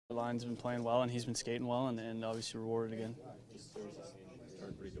The line's been playing well, and he's been skating well, and obviously rewarded again.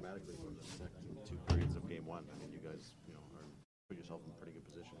 Started pretty dramatically for the second 2 periods of game 1. I mean, you guys, put yourself in a pretty good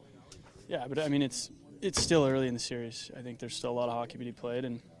position. Yeah, but I mean, it's still early in the series. I think there's still a lot of hockey to be played,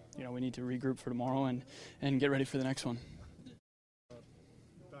 and we need to regroup for tomorrow and get ready for the next one.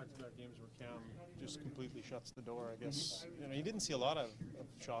 Back-to-back games where Cam just completely shuts the door. I guess he didn't see a lot of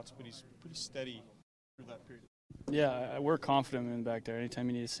shots, but he's pretty steady through that period. Yeah, we're confident in back there. Anytime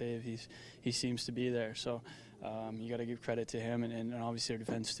you need a save, he seems to be there. So you got to give credit to him and obviously our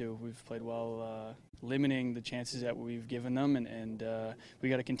defense too. We've played well, limiting the chances that we've given them, and we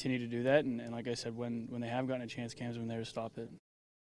got to continue to do that. And like I said, when they have gotten a chance, Cam's been there to stop it.